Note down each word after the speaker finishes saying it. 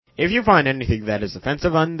If you find anything that is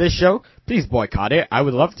offensive on this show, please boycott it. I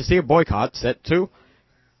would love to see a boycott set to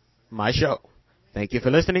my show. Thank you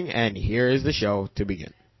for listening, and here is the show to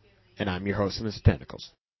begin. And I'm your host, Mr.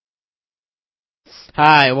 Tentacles.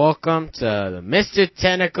 Hi, welcome to the Mr.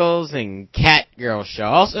 Tentacles and Catgirl show,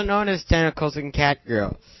 also known as Tentacles and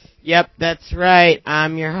Catgirl. Yep, that's right,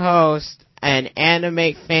 I'm your host, an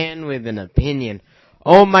anime fan with an opinion.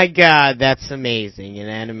 Oh my god, that's amazing, an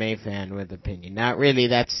anime fan with opinion. Not really,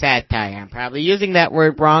 that's satire. I'm probably using that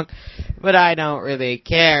word wrong, but I don't really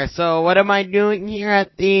care. So what am I doing here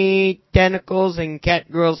at the Tentacles and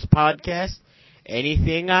Catgirls podcast?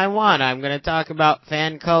 Anything I want. I'm going to talk about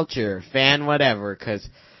fan culture, fan whatever, because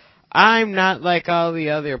I'm not like all the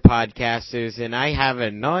other podcasters, and I have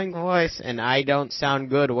an annoying voice, and I don't sound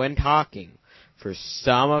good when talking, for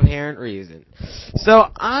some apparent reason. So,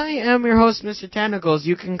 I am your host, Mr. Tentacles.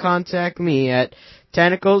 You can contact me at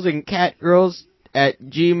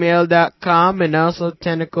tentaclesandcatgirls@gmail.com, and also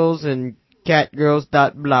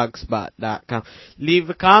tentaclesandcatgirls.blogspot.com. Leave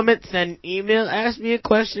a comment, send an email, ask me a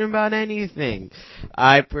question about anything.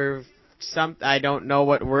 I don't know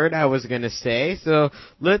what word I was gonna say, so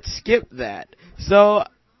let's skip that. So,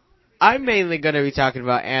 I'm mainly gonna be talking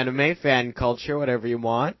about anime, fan culture, whatever you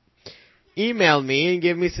want. Email me and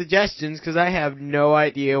give me suggestions, because I have no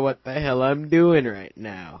idea what the hell I'm doing right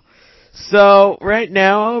now. So, right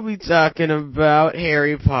now I'll be talking about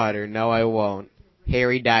Harry Potter. No, I won't.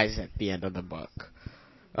 Harry dies at the end of the book.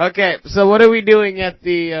 Okay, so what are we doing on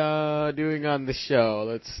the show?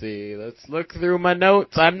 Let's see. Let's look through my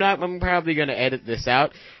notes. I'm probably gonna edit this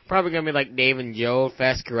out. Probably gonna be like Dave and Joel,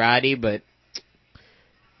 Fast Karate, but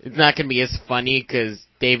it's not gonna be as funny, because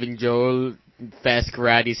Dave and Joel, Fast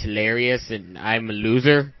Karate's hilarious, and I'm a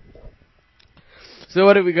loser. So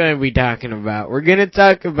what are we going to be talking about? We're going to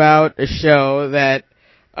talk about a show that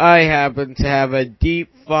I happen to have a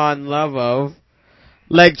deep, fond love of,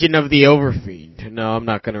 Legend of the Overfiend. No, I'm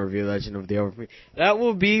not going to review Legend of the Overfiend. That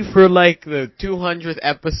will be for, like, the 200th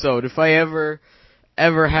episode. If I ever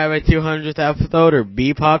have a 200th episode or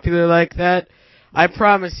be popular like that, I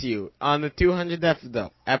promise you, on the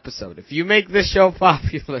 200th episode, if you make this show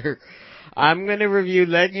popular, I'm going to review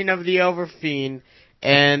Legend of the Overfiend,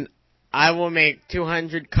 and I will make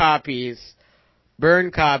 200 copies,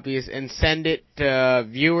 burn copies, and send it to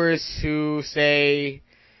viewers who say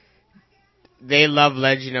they love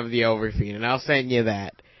Legend of the Overfiend, and I'll send you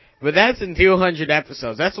that. But that's in 200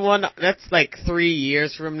 episodes. That's like 3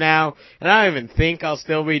 years from now, and I don't even think I'll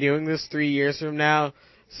still be doing this 3 years from now.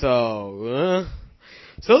 So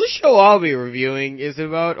the show I'll be reviewing is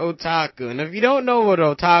about otaku. And if you don't know what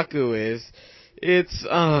otaku is, it's,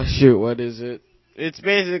 what is it? It's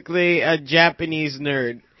basically a Japanese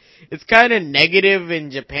nerd. It's kind of negative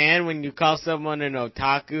in Japan when you call someone an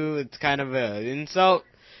otaku. It's kind of an insult.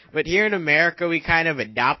 But here in America, we kind of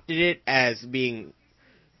adopted it as being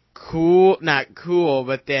cool, not cool,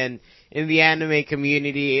 but then in the anime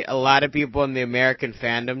community, a lot of people in the American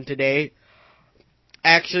fandom today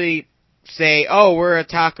actually say, oh, we're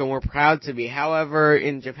otaku and we're proud to be. However,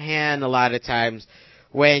 in Japan, a lot of times,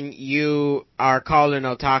 when you are called an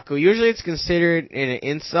otaku, usually it's considered an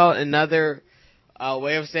insult. Another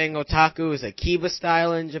way of saying otaku is Akiba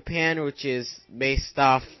style in Japan, which is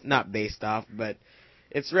not based off, but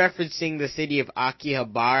it's referencing the city of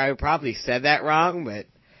Akihabara. I probably said that wrong, but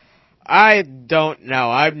I don't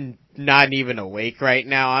know. I'm not even awake right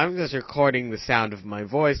now. I'm just recording the sound of my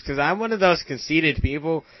voice, because I'm one of those conceited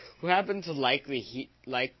people who happen to like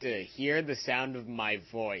to hear the sound of my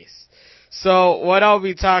voice. So, what I'll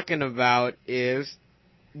be talking about is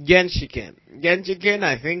Genshiken. Genshiken,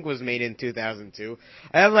 I think, was made in 2002.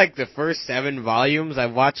 I have, like, the first 7 volumes.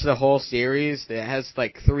 I've watched the whole series. It has,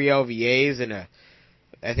 like, 3 OVAs and I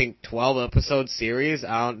think, 12-episode series.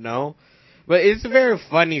 I don't know. But it's a very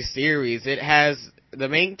funny series. It has the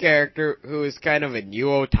main character, who is kind of a new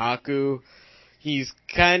otaku. He's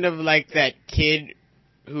kind of like that kid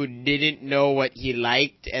who didn't know what he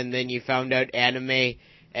liked, and then he found out anime,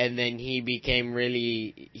 and then he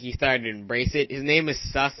started to embrace it. His name is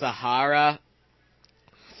Sasahara,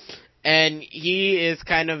 and he is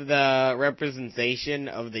kind of the representation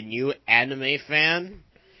of the new anime fan.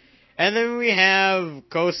 And then we have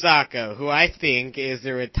Kosaka, who I think is a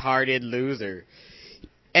retarded loser.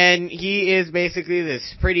 And he is basically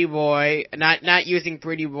this pretty boy, not using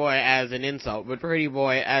pretty boy as an insult, but pretty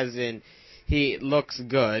boy as in he looks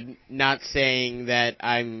good. Not saying that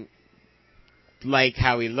I'm like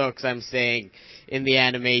how he looks. I'm saying in the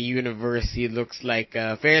anime universe he looks like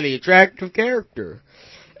a fairly attractive character.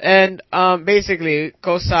 And basically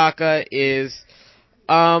Kosaka is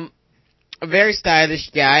a very stylish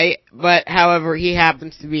guy, but however, he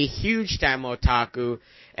happens to be a huge time otaku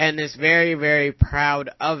and is very, very proud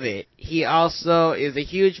of it. He also is a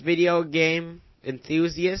huge video game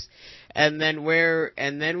enthusiast. And then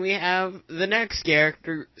we have the next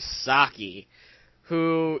character, Saki,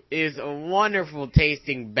 who is a wonderful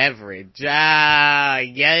tasting beverage.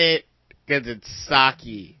 I get it, because it's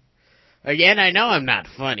sake. Again, I know I'm not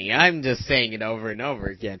funny. I'm just saying it over and over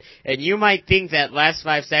again. And you might think that last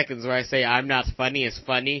 5 seconds where I say I'm not funny is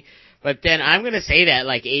funny, but then I'm gonna say that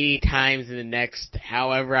like 80 times in the next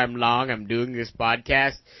however long I'm doing this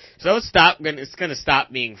podcast. So it's gonna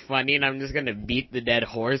stop being funny, and I'm just gonna beat the dead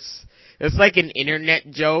horse. It's like an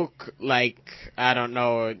internet joke, like, I don't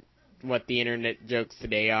know what the internet jokes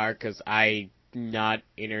today are, cause I'm not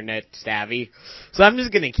internet savvy. So I'm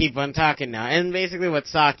just gonna keep on talking now. And basically what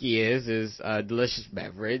sake is a delicious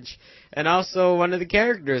beverage, and also one of the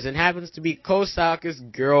characters, and happens to be Kosaka's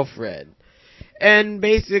girlfriend. And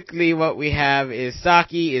basically what we have is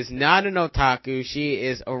Saki is not an otaku, she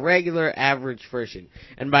is a regular average person.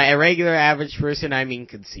 And by a regular average person, I mean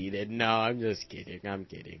conceited. No, I'm just kidding, I'm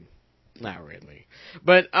kidding. Not really.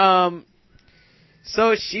 But,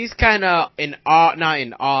 so she's kind of in awe, not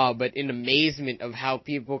in awe, but in amazement of how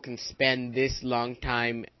people can spend this long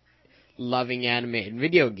time loving anime and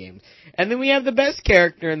video games. And then we have the best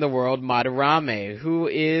character in the world, Madarame, who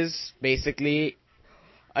is basically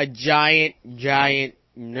a giant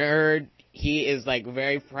nerd. He is like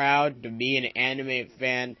very proud to be an anime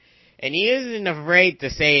fan, and he isn't afraid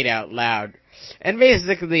to say it out loud. And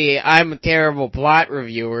basically, I'm a terrible plot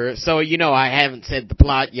reviewer, so I haven't said the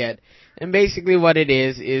plot yet. And basically what it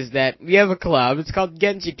is that we have a club, it's called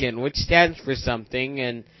Genshiken, which stands for something,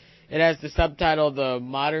 and it has the subtitle, The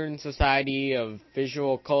Modern Society of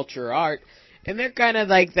Visual Culture Art, and they're kind of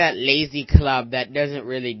like that lazy club that doesn't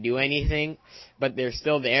really do anything, but they're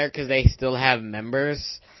still there because they still have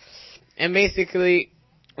members. And basically,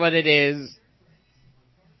 what it is,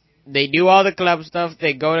 they do all the club stuff,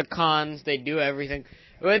 they go to cons, they do everything,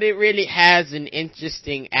 but it really has an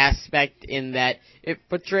interesting aspect in that it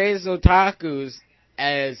portrays otakus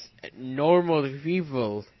as normal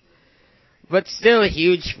people, but still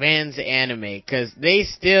huge fans of anime, because they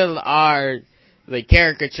still are the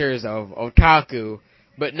caricatures of otaku,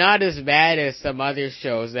 but not as bad as some other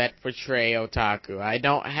shows that portray otaku. I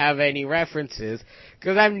don't have any references,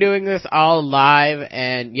 because I'm doing this all live,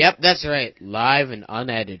 and yep, that's right, live and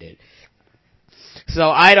unedited. So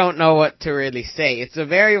I don't know what to really say. It's a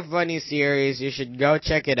very funny series. You should go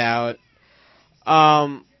check it out.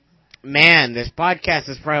 Man, this podcast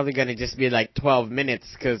is probably going to just be like 12 minutes,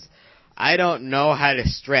 because I don't know how to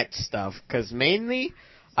stretch stuff, because mainly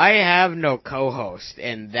I have no co-host,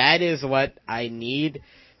 and that is what I need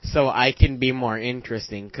so I can be more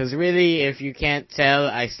interesting. Because really, if you can't tell,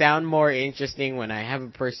 I sound more interesting when I have a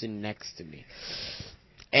person next to me.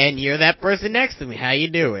 And you're that person next to me. How you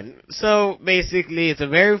doing? So, basically, it's a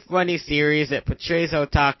very funny series that portrays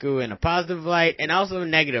otaku in a positive light and also a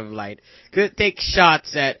negative light. Because it takes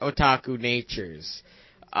shots at otaku natures.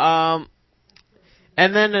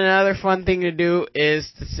 And then another fun thing to do is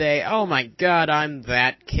to say, oh my god, I'm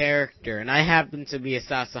that character. And I happen to be a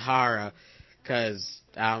Sasahara, because,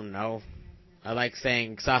 I don't know, I like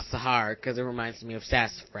saying Sasahara because it reminds me of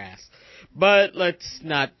sassafras. But let's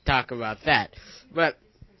not talk about that. But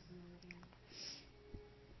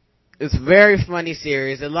it's a very funny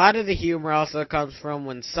series. A lot of the humor also comes from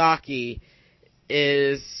when Saki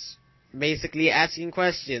is basically asking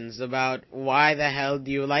questions about why the hell do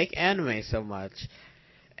you like anime so much.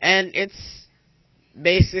 And it's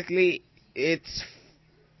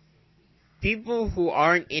people who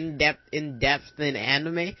aren't in depth in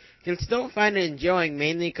anime can still find it enjoying,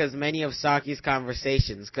 mainly because many of Saki's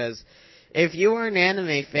conversations. Because if you are an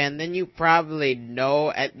anime fan, then you probably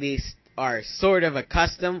know, at least are sort of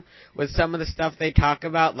accustomed with some of the stuff they talk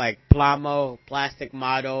about, like Plamo, plastic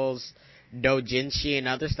models, doujinshi, and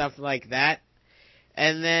other stuff like that.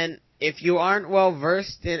 And then if you aren't well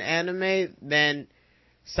versed in anime, then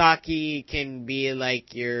Saki can be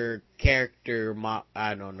like your character.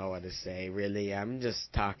 I don't know what to say, really. I'm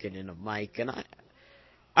just talking in a mic, and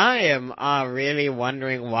I am really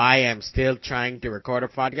wondering why I'm still trying to record a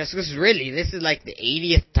podcast. Because really, this is like the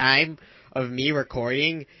 80th time of me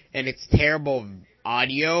recording, and it's terrible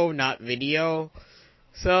audio, not video.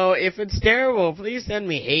 So if it's terrible, please send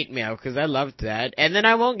me hate mail, because I love that. And then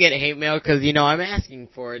I won't get hate mail because, I'm asking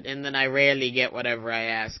for it, and then I rarely get whatever I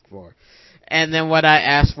ask for. And then what I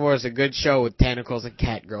ask for is a good show with tentacles and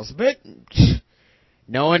cat girls. But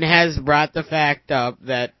no one has brought the fact up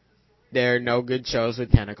that there are no good shows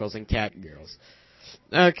with tentacles and cat girls.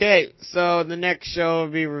 Okay, so the next show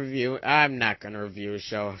will be review. I'm not gonna review a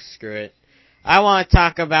show. Screw it. I want to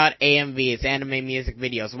talk about AMVs, anime music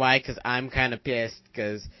videos. Why? Because I'm kind of pissed.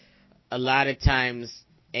 Because a lot of times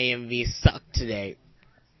AMVs suck today.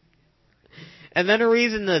 And then a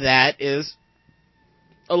reason to that is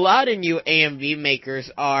a lot of new AMV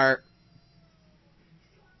makers are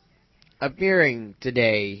appearing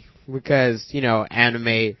today because,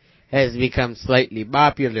 anime has become slightly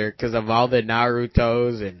popular because of all the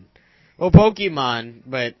Narutos and, Pokemon,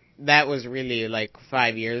 but that was really like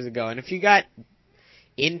 5 years ago. And if you got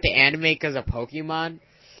into anime because of Pokemon,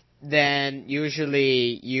 then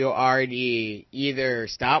usually you already either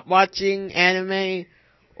stopped watching anime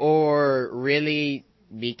or really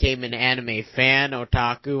became an anime fan,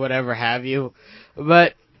 otaku, whatever have you.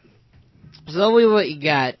 But so what you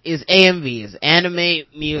got is AMVs, anime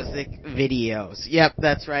music videos. Yep,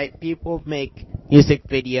 that's right. People make music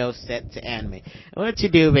videos set to anime. And what you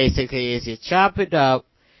do basically is you chop it up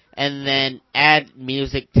and then add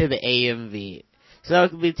music to the AMV. So it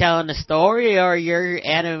could be telling a story, or your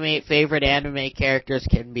favorite anime characters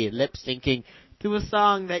can be lip syncing to a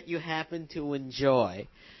song that you happen to enjoy.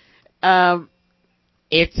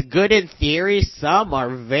 It's good in theory. Some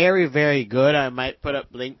are very, very good. I might put up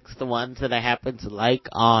links to ones that I happen to like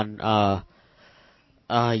on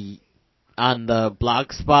the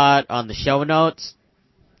blog spot, on the show notes.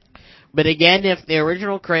 But again, if the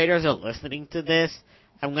original creators are listening to this,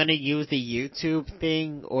 I'm gonna use the YouTube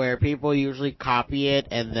thing where people usually copy it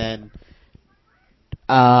and then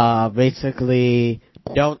basically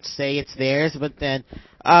don't say it's theirs, but then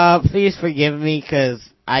please forgive me because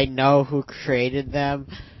I know who created them,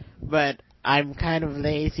 but I'm kind of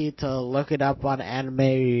lazy to look it up on what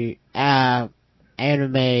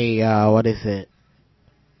is it?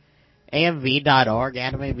 AMV.org,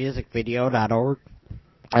 animemusicvideo.org.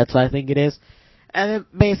 That's what I think it is. And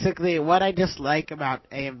basically, what I dislike about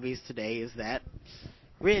AMVs today is that,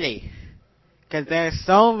 really, because there are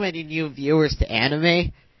so many new viewers to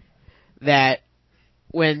anime, that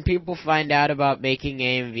when people find out about making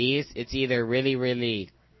AMVs, it's either really, really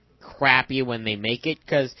crappy when they make it,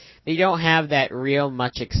 because they don't have that real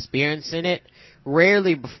much experience in it.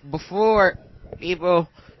 Rarely, before, people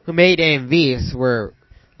who made AMVs were,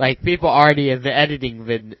 like, people already in the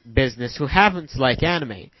editing business who happen to like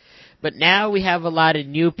anime. But now we have a lot of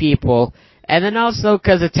new people, and then also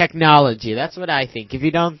because of technology. That's what I think. If you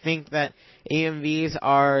don't think that AMVs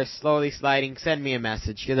are slowly sliding, send me a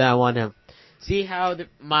message, because I want to see how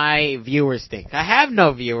my viewers think. I have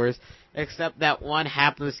no viewers, except that one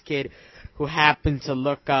hapless kid who happened to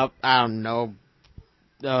look up, I don't know,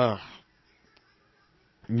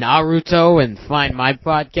 Naruto and find my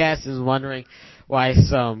podcast, is wondering why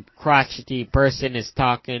some crotchety person is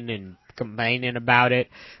talking and complaining about it.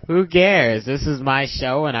 Who cares? This is my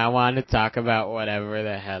show and I want to talk about whatever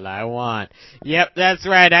the hell I want. Yep, that's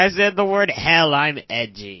right. I said the word hell. I'm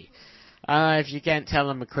edgy. If you can't tell,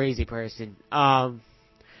 I'm a crazy person. So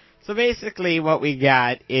basically what we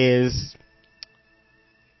got is,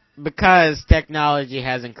 because technology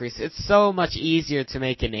has increased, it's so much easier to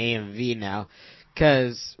make an AMV now.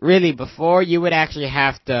 Because, really, before, you would actually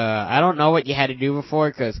have to, I don't know what you had to do before,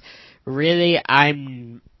 because, really,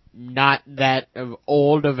 I'm not that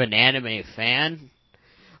old of an anime fan.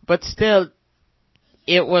 But still,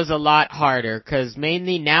 it was a lot harder, because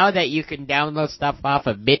mainly now that you can download stuff off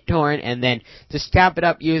of BitTorrent and then just chop it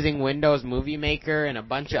up using Windows Movie Maker and a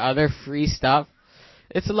bunch of other free stuff,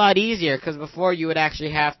 it's a lot easier, because before you would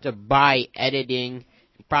actually have to buy editing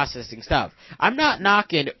and processing stuff. I'm not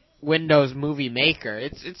knocking Windows Movie Maker.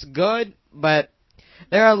 It's good, but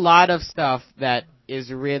there are a lot of stuff that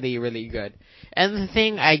is really, really good. And the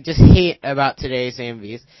thing I just hate about today's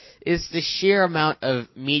AMVs is the sheer amount of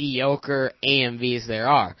mediocre AMVs there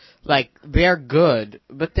are. Like, they're good,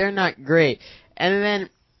 but they're not great. And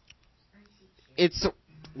then, it's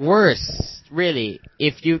worse, really,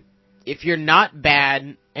 if you're not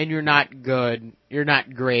bad and you're not good, you're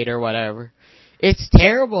not great or whatever. It's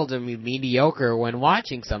terrible to be mediocre when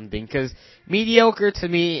watching something, because mediocre to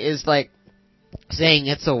me is like saying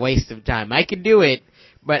it's a waste of time. I can do it,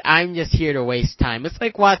 but I'm just here to waste time. It's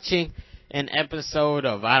like watching an episode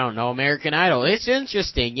of, I don't know, American Idol. It's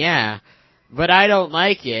interesting, yeah, but I don't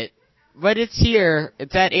like it. But it's here.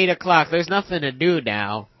 It's at 8 o'clock. There's nothing to do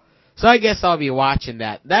now. So I guess I'll be watching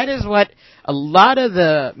that. That is what a lot of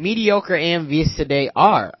the mediocre AMVs today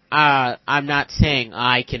are. I'm not saying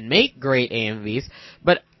I can make great AMVs,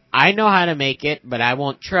 but I know how to make it, but I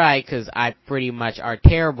won't try because I pretty much are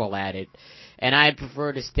terrible at it. and I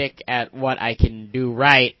prefer to stick at what I can do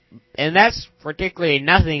right, and that's particularly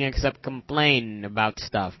nothing except complain about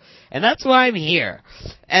stuff. And that's why I'm here.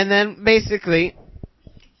 And then, basically,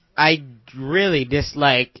 I really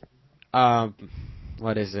dislike,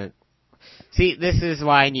 what is it? See, this is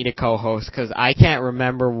why I need a co-host, because I can't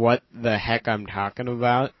remember what the heck I'm talking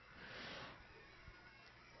about.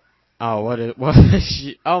 Oh,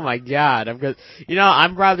 oh my god,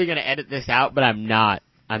 I'm probably gonna edit this out, but I'm not.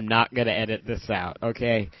 I'm not gonna edit this out,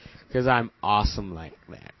 okay? Because I'm awesome like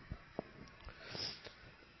that.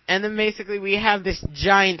 And then basically we have this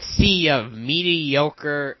giant sea of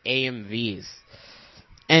mediocre AMVs.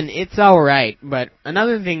 And it's alright, but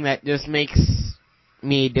another thing that just makes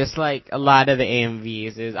me dislike a lot of the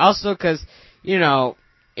AMVs is also because,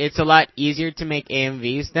 it's a lot easier to make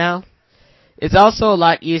AMVs now. It's also a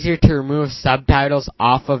lot easier to remove subtitles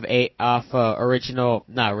off of original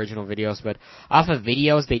videos, but off of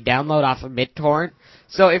videos they download off of BitTorrent.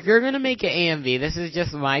 So if you're gonna make an AMV, this is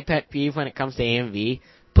just my pet peeve when it comes to AMV,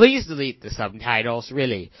 please delete the subtitles,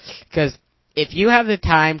 really. Because if you have the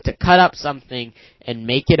time to cut up something and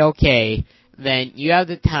make it okay, then you have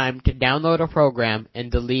the time to download a program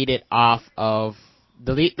and delete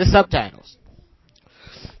the subtitles.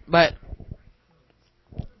 But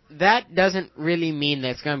that doesn't really mean that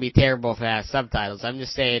it's going to be terrible if it has subtitles. I'm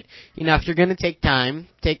just saying, if you're going to take time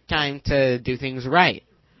to do things right.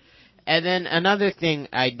 And then another thing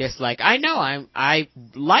I dislike, I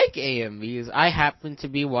like AMVs. I happen to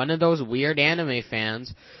be one of those weird anime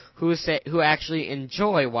fans who actually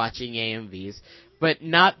enjoy watching AMVs, but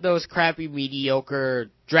not those crappy,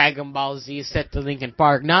 mediocre Dragon Ball Z set to Linkin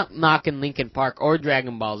Park. Not knocking Linkin Park or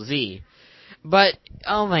Dragon Ball Z. But,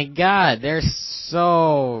 oh my god, they're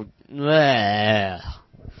so... bleh.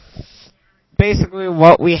 Basically,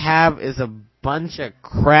 what we have is a bunch of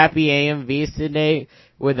crappy AMVs today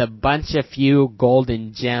with a bunch of few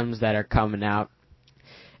golden gems that are coming out.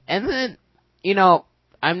 And then,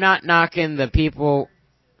 I'm not knocking the people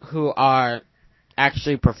who are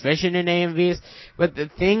actually proficient in AMVs, but the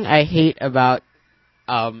thing I hate about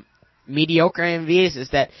mediocre AMVs is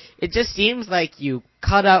that it just seems like you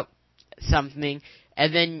cut up something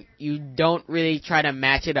and then you don't really try to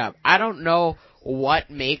match it up. I don't know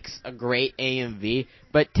what makes a great AMV,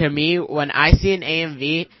 but to me, when I see an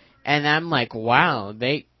AMV and I'm like, wow,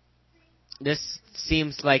 this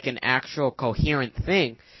seems like an actual coherent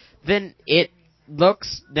thing, then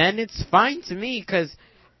it's fine to me, because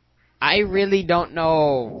I really don't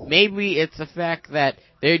know. Maybe it's the fact that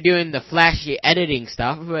they're doing the flashy editing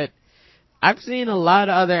stuff, but I've seen a lot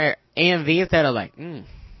of other AMVs that are like,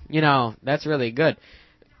 that's really good.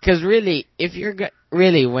 Because really,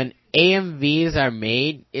 when AMVs are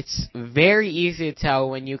made, it's very easy to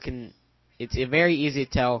tell it's very easy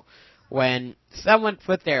to tell when someone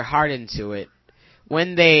put their heart into it.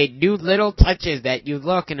 When they do little touches that you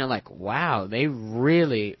look and they're like, wow, they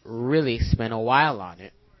really, really spent a while on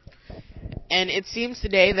it. And it seems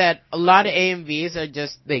today that a lot of AMVs are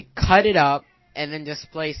just, they cut it up and then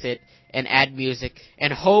just place it and add music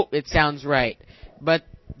and hope it sounds right. But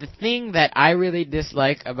the thing that I really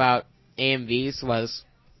dislike about AMVs was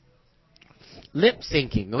lip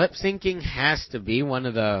syncing. Lip syncing has to be one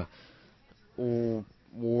of the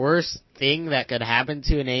worst thing that could happen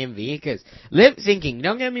to an AMV, because lip syncing,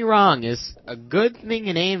 don't get me wrong, is a good thing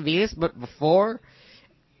in AMVs, but before,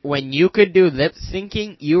 when you could do lip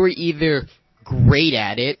syncing, you were either great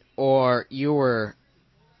at it or you were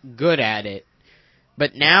good at it.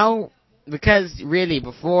 But now, because really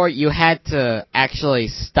before you had to actually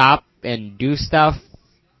stop and do stuff,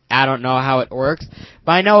 I don't know how it works,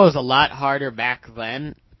 but I know it was a lot harder back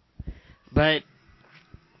then. But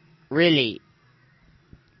really,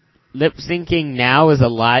 lip syncing now is a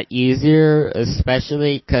lot easier,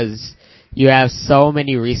 especially because you have so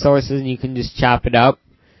many resources and you can just chop it up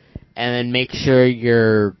and then make sure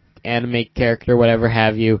your anime character, whatever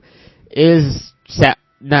have you, is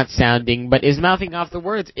not sounding, but is mouthing off the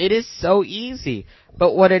words. It is so easy.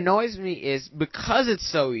 But what annoys me is, because it's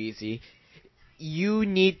so easy, you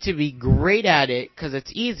need to be great at it because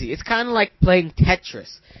it's easy. It's kind of like playing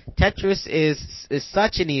Tetris. Tetris is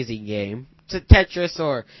such an easy game. Tetris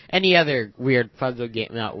or any other weird puzzle game,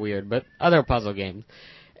 not weird, but other puzzle games.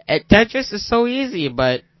 Tetris is so easy,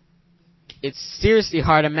 but it's seriously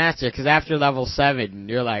hard to master, because after level 7,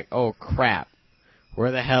 you're like, oh crap,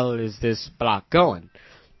 where the hell is this block going?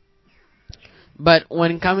 But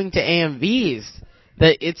when coming to AMVs,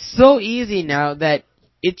 that it's so easy now that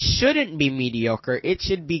it shouldn't be mediocre, it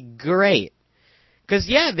should be great. Because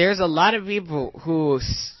yeah, there's a lot of people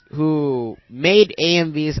who made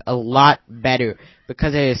AMVs a lot better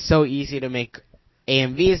because it is so easy to make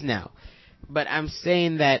AMVs now. But I'm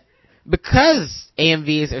saying that because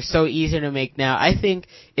AMVs are so easy to make now, I think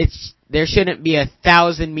there shouldn't be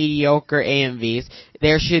 1,000 mediocre AMVs.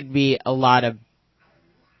 There should be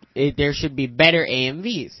there should be better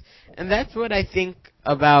AMVs. And that's what I think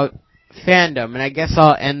about fandom. And I guess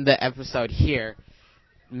I'll end the episode here.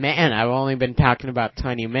 Man, I've only been talking about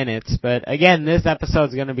 20 minutes, but again, this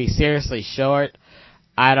episode's going to be seriously short.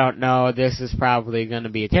 I don't know, this is probably going to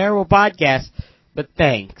be a terrible podcast, but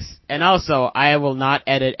thanks. And also, I will not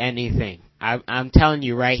edit anything. I'm telling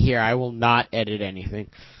you right here, I will not edit anything.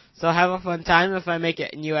 So have a fun time. If I make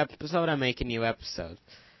a new episode, I make a new episode.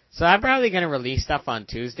 So I'm probably going to release stuff on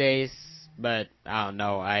Tuesdays, but I don't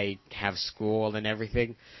know, I have school and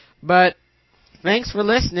everything. But thanks for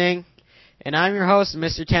listening. And I'm your host,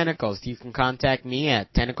 Mr. Tentacles. You can contact me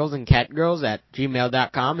at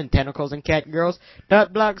tentaclesandcatgirls@gmail.com and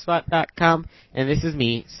tentaclesandcatgirls.blogspot.com. And this is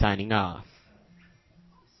me signing off.